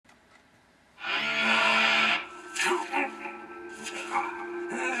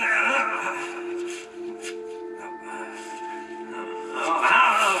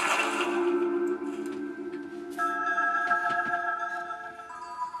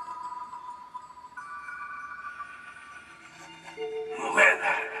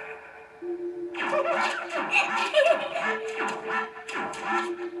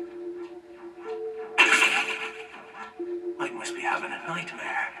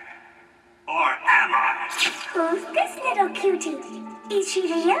Who's this little cutie? Is she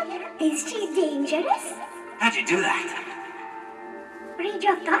real? Is she dangerous? How'd you do that? Read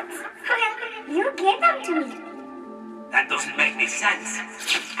your thoughts? Well, you gave them to me. That doesn't make any sense.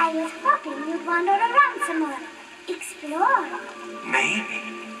 I was hoping you'd wander around some more. Explore. Me?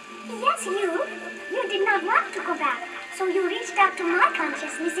 Yes, you. You did not want to go back, so you reached out to my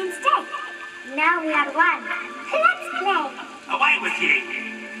consciousness instead. Now we are one. Let's play. Away with you!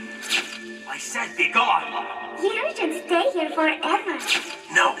 I said be gone! You should stay here forever.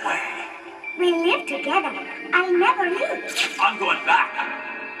 No way! We live together. I'll never leave. I'm going back.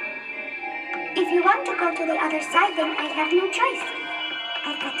 If you want to go to the other side, then I have no choice.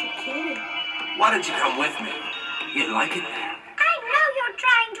 I've got to kill you. Why don't you come with me? You like it there. I know you're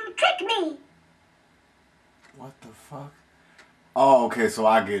trying to trick me. What the fuck? Oh, okay, so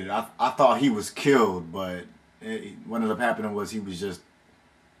I get it. I thought he was killed, but what ended up happening was he was just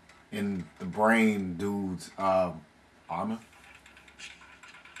in the brain dude's armor.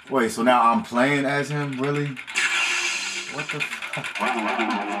 Wait, so now I'm playing as him? Really? What the fuck? Oh,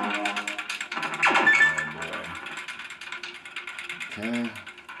 boy. Okay.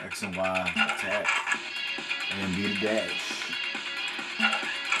 X and Y attack. And B to dash.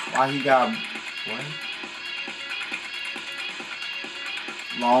 Why he got... What?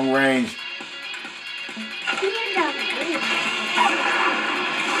 Long range.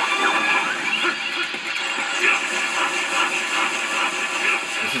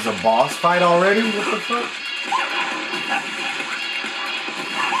 This is a boss fight already? What the fuck?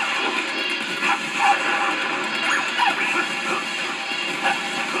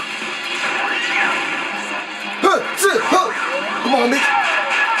 Come on, bitch.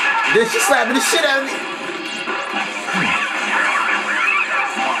 Then she slapping the shit out of me.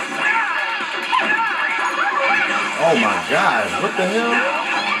 Oh my God, what the hell?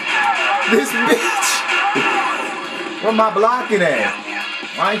 This bitch! Where am I blocking at?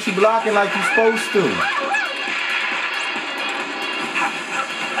 Why ain't you blocking like you're supposed to?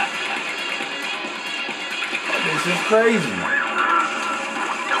 This is crazy.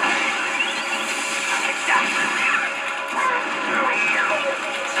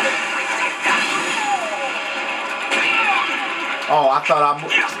 Oh, I thought I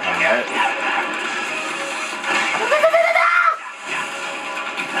moved. Alright.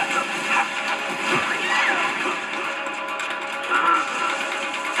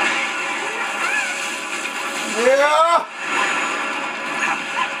 Yeah.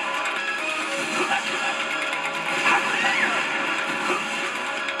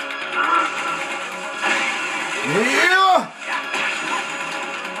 Yeah.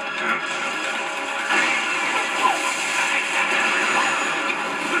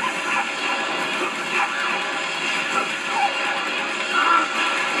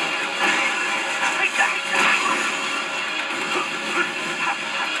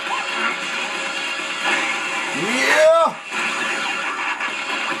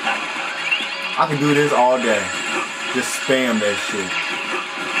 I can do this all day. Just spam that shit.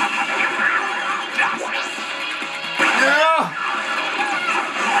 Yeah!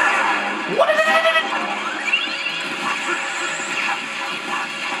 What is it?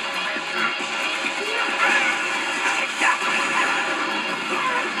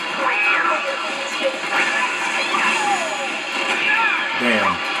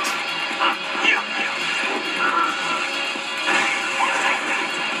 Damn.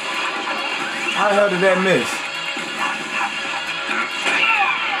 How the hell did that miss?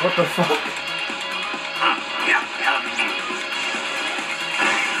 What the fuck?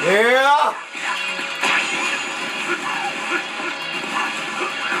 Yeah!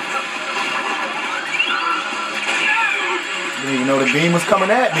 Didn't even know the beam was coming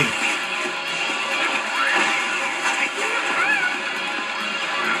at me.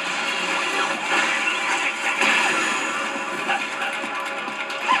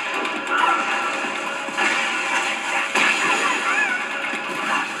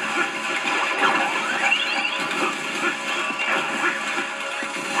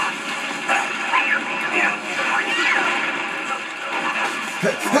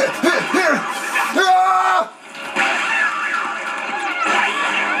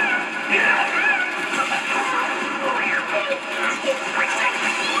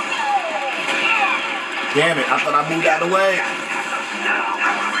 Damn it, I thought I moved out of the way.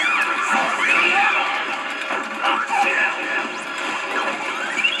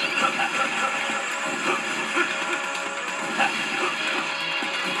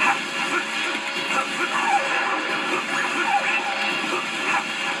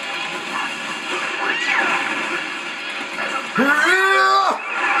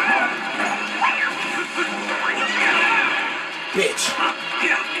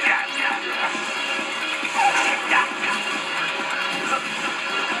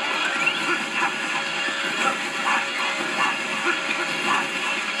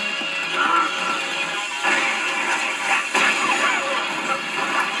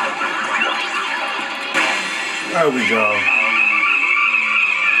 There we go.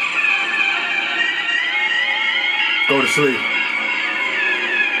 Go to sleep.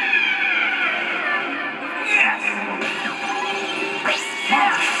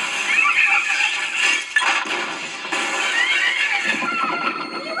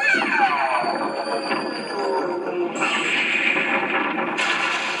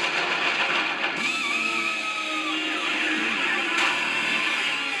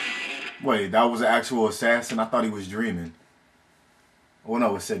 Wait, that was an actual assassin? I thought he was dreaming. Oh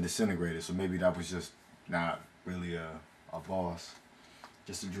no, it said disintegrated, so maybe that was just not really a boss.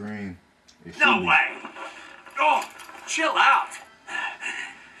 Just a dream. No way! Oh, chill out!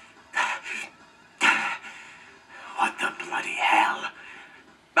 What the bloody hell?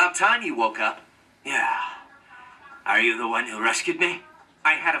 About time you woke up. Yeah. Are you the one who rescued me?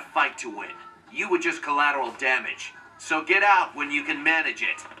 I had a fight to win. You were just collateral damage. So get out when you can manage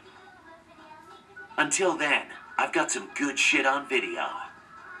it. Until then, I've got some good shit on video.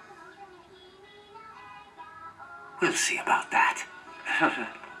 We'll see about that.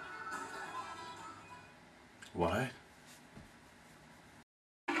 What?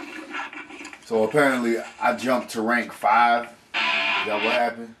 So apparently I jumped to rank 5. Is that what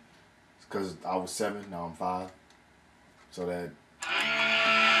happened? It's because I was 7, now I'm 5. So that...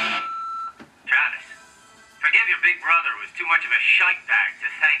 Travis, forgive your big brother who was too much of a shite bag to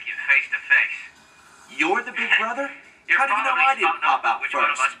thank you face to face. You're the big brother? You're How do you know I didn't pop out which first?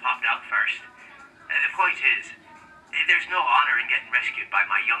 one of us popped out first? The point is, there's no honor in getting rescued by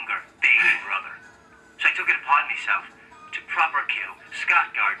my younger baby brother. So I took it upon myself to proper kill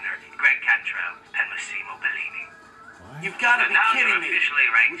Scott Gardner, Greg Cantrell, and Massimo Bellini. What? You've got to And be now kidding you're me. officially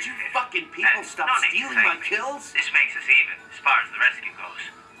ranked Would you fifth. fucking people And stop no need to stealing thank my me. kills? This makes us even as far as the rescue goes.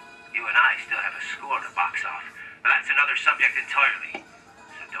 You and I still have a score to box off, but that's another subject entirely.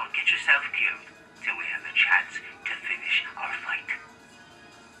 So don't get yourself killed till we have a chance to finish our fight.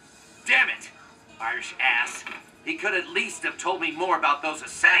 Damn it! Irish ass. He could at least have told me more about those In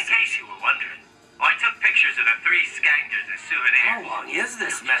assassins. case you were wondering, I took pictures of the 3 scankers as souvenirs. How long is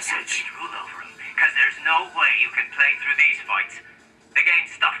this message? Rule over them, because there's no way you can play through these fights. The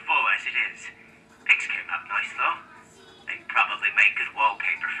game's stuffed full as it is. Pics came out nice, though. They'd probably make good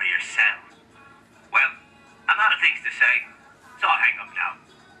wallpaper for your cell. Well, I'm out of things to say, so I'll hang up now.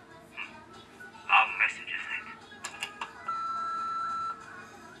 Long message, isn't it?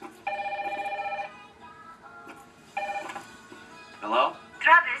 Hello?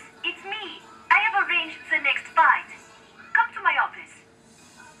 Travis, it's me. I have arranged the next fight. Come to my office.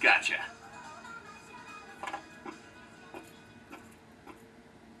 Gotcha.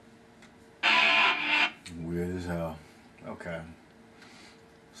 Weird as hell. Okay.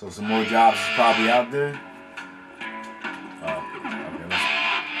 So some more jobs is probably out there? Oh, okay.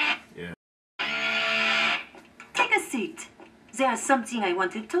 Yeah. Take a seat. There's something I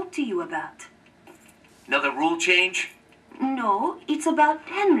want to talk to you about. Another rule change? No, it's about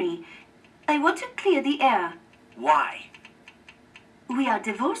Henry. I want to clear the air. Why? We are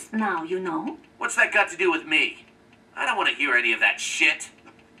divorced now, you know. What's that got to do with me? I don't want to hear any of that shit.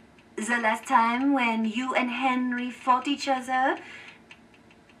 The last time when you and Henry fought each other,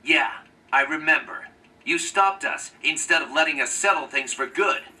 Yeah, I remember. You stopped us instead of letting us settle things for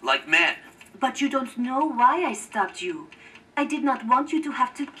good, like men. but you don't know why I stopped you. I did not want you to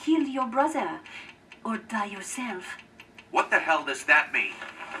have to kill your brother or die yourself. What the hell does that mean?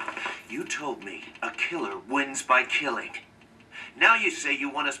 You told me a killer wins by killing. Now you say you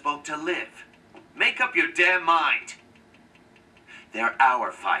want us both to live. Make up your damn mind. They're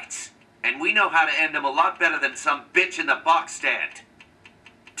our fights, and we know how to end them a lot better than some bitch in the box stand.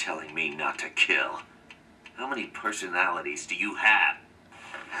 Telling me not to kill. How many personalities do you have?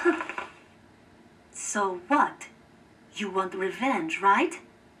 So what? You want revenge, right?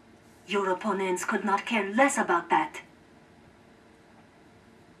 Your opponents could not care less about that.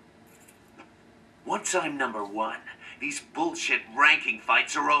 Once I'm number 1, these bullshit ranking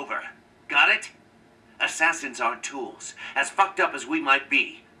fights are over. Got it? Assassins aren't tools. As fucked up as we might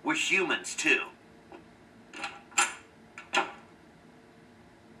be, we're humans too.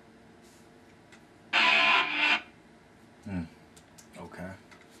 Okay.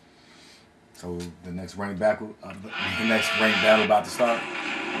 So the next rank battle, about to start.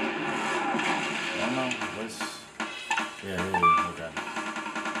 I don't know. Let's. Yeah, here it is. Okay.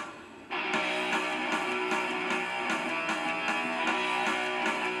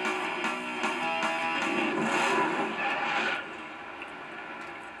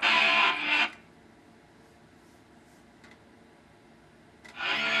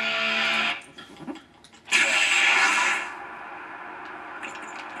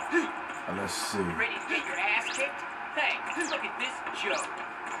 Let's see. Ready to get your ass Hey, look at this joke.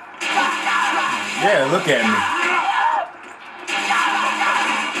 Yeah, look at me.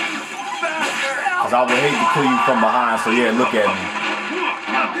 Cause I would hate to kill you from behind, so yeah, look at me.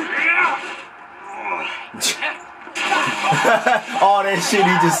 All that shit,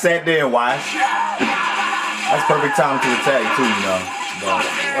 he just sat there and watched. That's perfect time to attack too, you know. But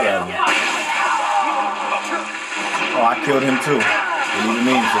whatever. Oh, I killed him too. Didn't even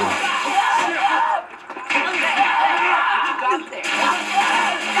mean to.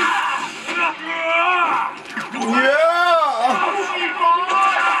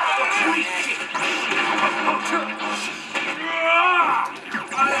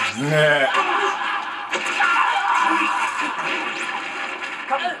 Yeah.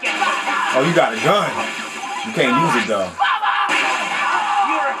 Oh, you got a gun. You can't use it though.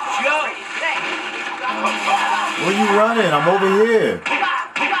 You're a joke. Where you running? I'm over here.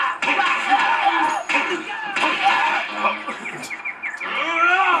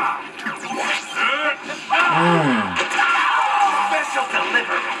 Special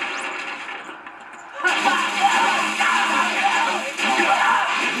delivery.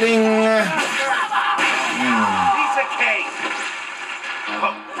 Ding. Piece of cake.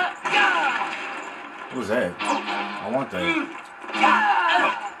 Who's that? I want that.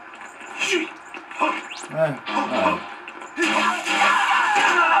 Alright.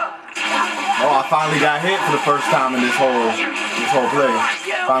 Oh, I finally got hit for the first time in this whole play.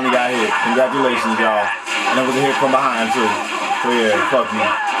 Finally got hit. Congratulations, y'all. And it was a hit from behind too. So yeah, fuck you.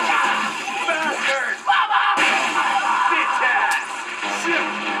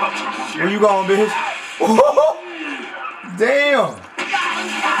 Where you going, bitch? Damn!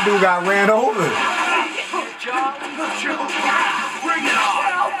 Dude got ran over.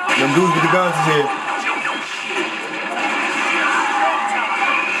 Them dudes with the guns is here.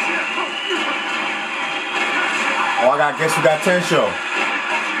 Oh, guess who got 10 show?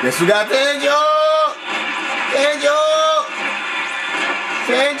 Guess who got 10 show? 10 show!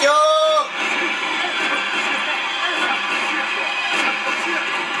 10 show!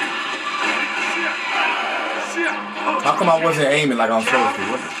 How come I wasn't aiming like I'm supposed to?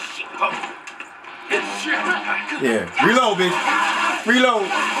 What? Yeah, reload, bitch. Reload.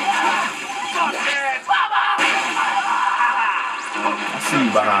 I see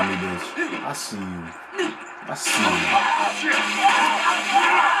you behind me, bitch. I see you. I see you.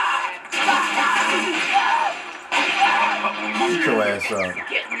 Get your ass up.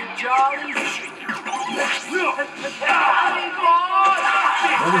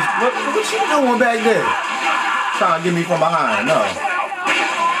 What you doing back there? Trying to get me from behind, no.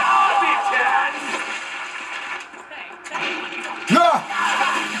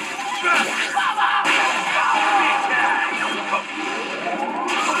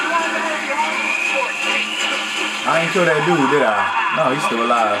 I ain't kill that dude, did I? No, he's still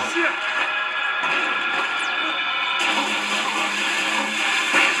alive.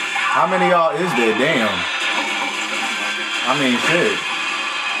 How many of y'all is there? Damn. I mean, shit.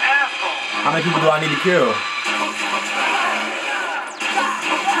 How many people do I need to kill?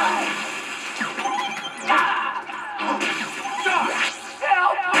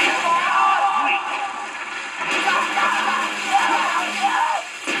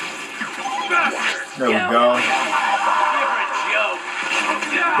 There we go.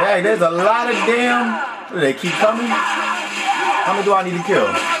 Dang, there's a lot of damn. Do they keep coming? How many do I need to kill?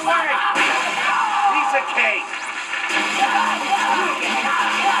 Piece of cake.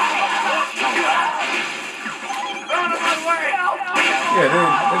 Yeah,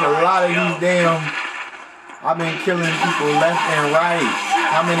 there's a lot of these damn. I've been killing people left and right.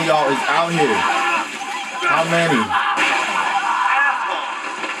 How many of y'all is out here? How many?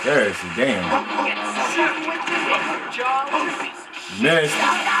 Seriously, damn. Missed.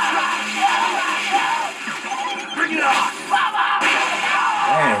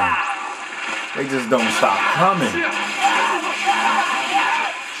 Damn. They just don't stop coming.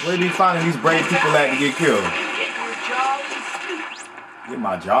 Where be finding these brave people at to get killed? Get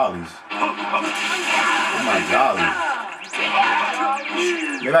my jollies. Get my jollies.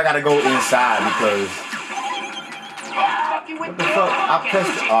 Maybe I gotta go inside because. What the fuck? I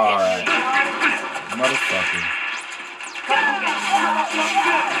pressed it. Alright. Motherfucker.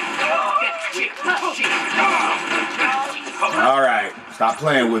 Alright. Stop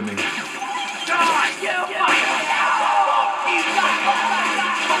playing with me.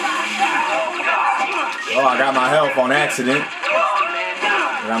 Oh, I got my health on accident.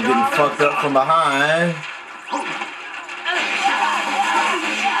 And I'm getting fucked up from behind.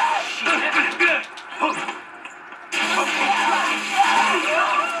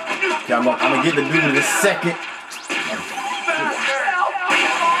 Okay, I'm I'm gonna get the dude in a second.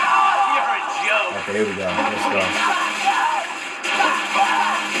 Okay, here we go. Let's go.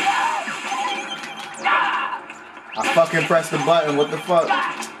 I fucking pressed the button. What the fuck?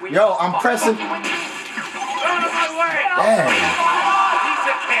 Yo, I'm pressing. Dang.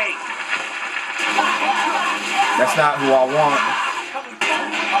 That's not who I want.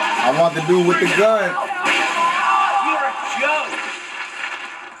 I want the dude with the gun. You're a joke.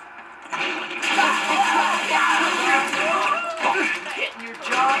 Getting your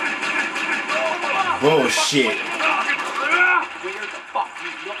job? Bullshit. Where the fuck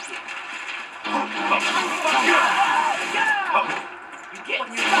you looking? You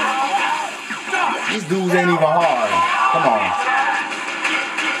getting your job? These dudes ain't even hard. Come on.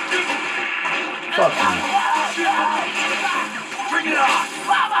 Fuck you. Bring it on.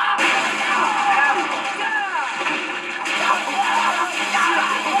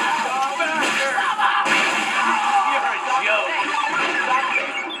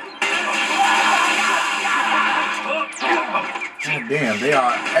 God damn, they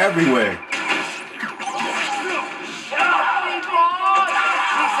are everywhere.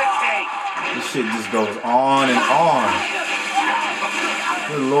 This shit just goes on and on.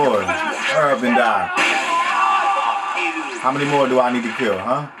 Good Lord. Hurry up and die. How many more do I need to kill,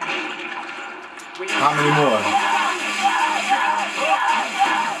 huh? How many more?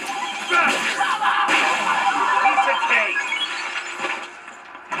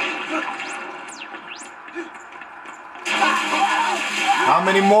 How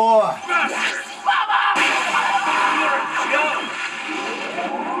many more?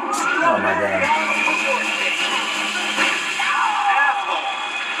 Oh my God.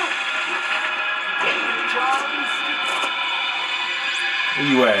 Where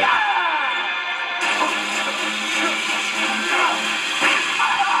you at?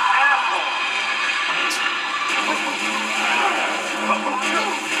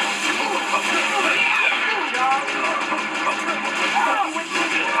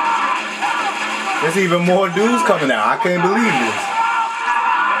 There's even more dudes coming out. I can't believe this.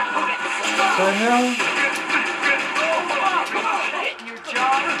 What the hell?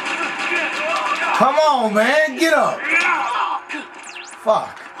 Come on, man. Get up.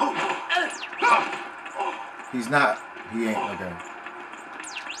 Fuck. He's not. He ain't. Okay.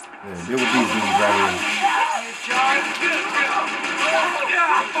 Yeah, deal with these dudes right here.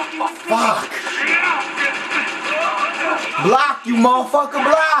 Fuck. Block, you motherfucker.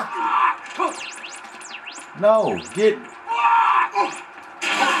 Block. No, get.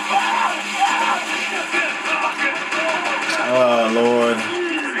 Oh, Lord.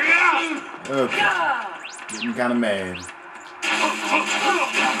 Okay. Getting kind of mad.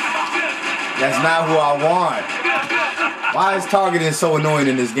 That's not who I want. Why is targeting so annoying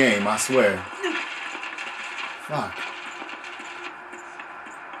in this game? I swear. Fuck.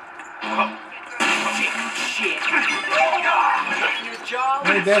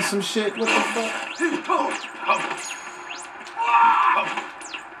 Ain't that some shit? What the fuck?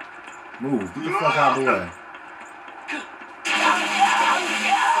 Move. Get the fuck out of the way.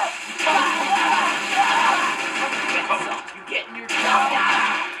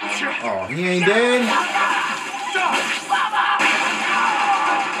 Oh, he ain't dead?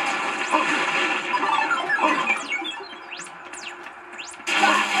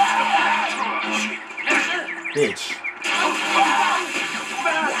 Bitch.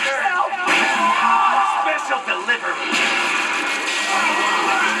 Special delivery.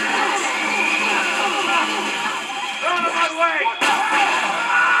 Out of my way.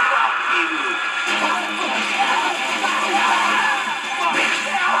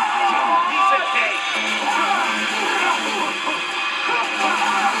 Piece of cake.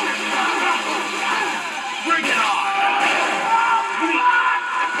 Bring it on.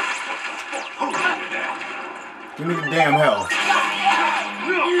 Give me the damn health.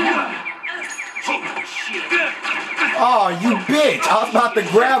 Oh, you bitch! I was about to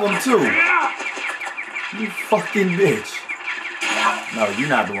grab him too. You fucking bitch. No, you're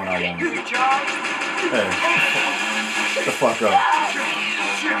not the one I want. Hey, shut the fuck up.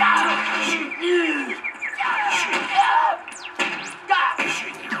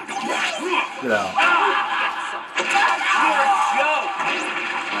 Get out.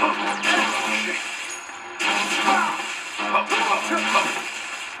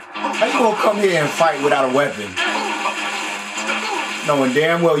 How you gonna come here and fight without a weapon? Knowing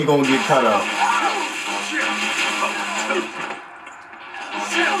damn well you're gonna get cut up.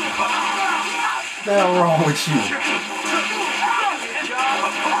 What the hell wrong with you?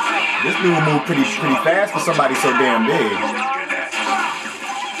 This dude moved pretty fast for somebody so damn big.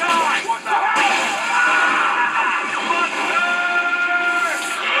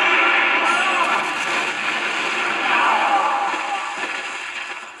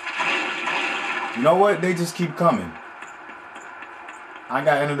 You know what? They just keep coming. I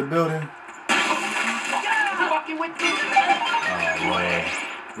got into the building. Oh, Lord.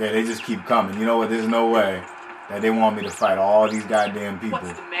 Yeah, they just keep coming. You know what? There's no way that they want me to fight all these goddamn people.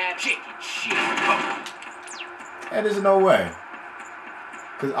 What's the magic? Shit. Yeah, there's no way.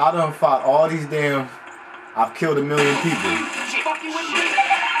 Because I done fought all these damn... I've killed 1 million people.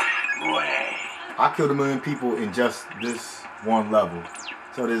 I killed 1 million people in just this one level.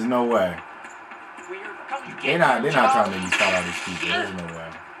 So there's no way. They're not trying to make me fight all these people. There's no way.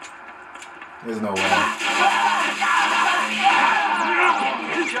 There's no way.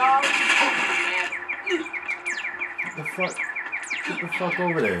 What the fuck? Get the fuck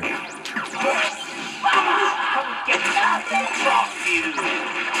over there.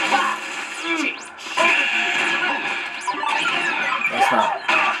 That's not.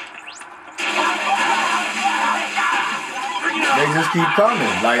 They just keep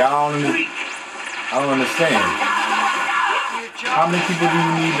coming. Like I don't understand. How many people do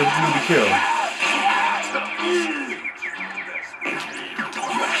you need to kill?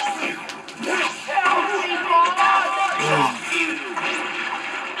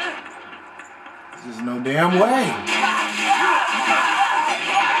 There's no damn way.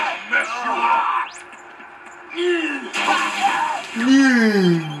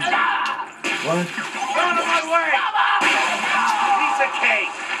 What? Out of my way! Piece of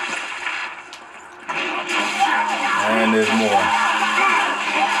cake! And there's more.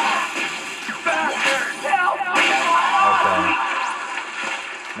 Okay.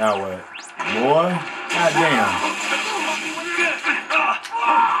 Now what? More? God damn.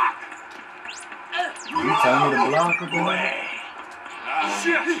 You telling me to block with that?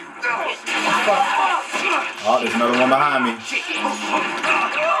 Oh, there's another one behind me. Oh,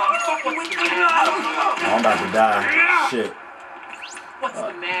 I'm about to die. Shit. What's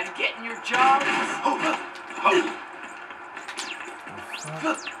the man getting your job?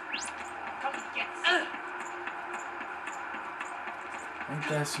 Ain't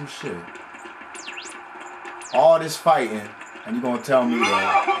that some shit? All this fighting, and you gonna tell me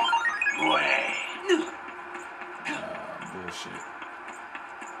that? Bullshit.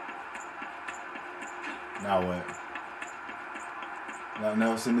 Now what? Nothing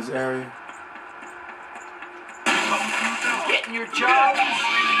else in this area? Getting your job?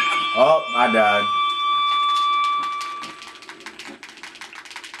 Oh, I died.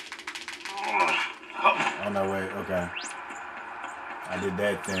 Oh no, wait, okay. I did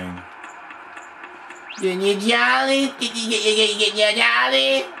that thing. Getting you jolly? Getting you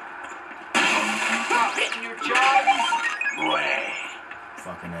jolly? Getting your job?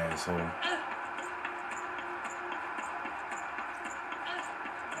 Fucking asshole.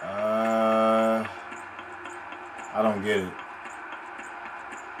 I don't get it.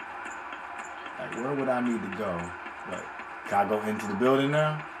 Like, where would I need to go? What? Can I go into the building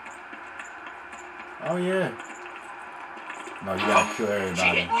now? Oh, yeah. No, you gotta kill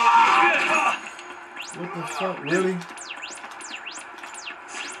everybody. What the fuck? Really?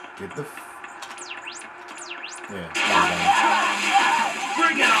 Get the yeah,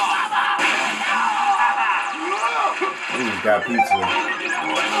 Bring it on! ooh, got pizza.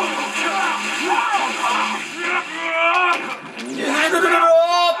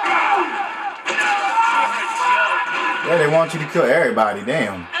 Yeah, they want you to kill everybody,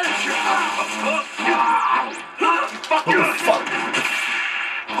 damn. What the fuck?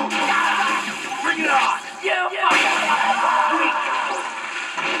 Bring it on!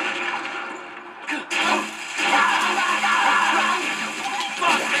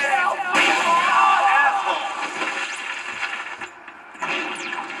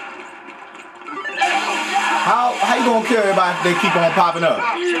 How you gonna kill everybody if they keep on popping up?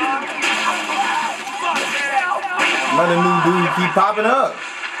 Another new dude keep popping up.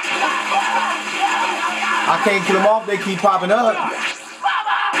 I can't kill them off, they keep popping up.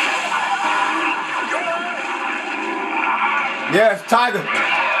 Yes, Tiger.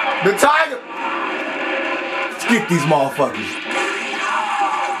 The Tiger. Let's get these motherfuckers.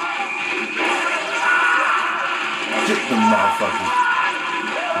 Get them motherfuckers.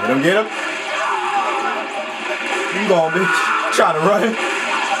 Let them get them. You gone, bitch. Trying to run.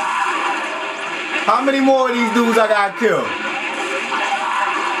 How many more of these dudes I gotta kill?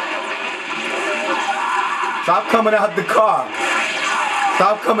 Stop coming out the car.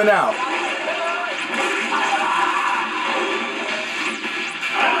 Stop coming out.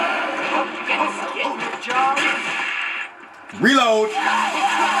 Reload.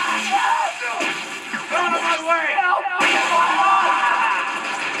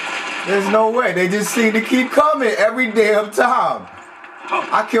 There's no way. They just seem to keep coming every damn time.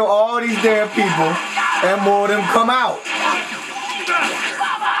 I kill all these damn people, and more of them come out.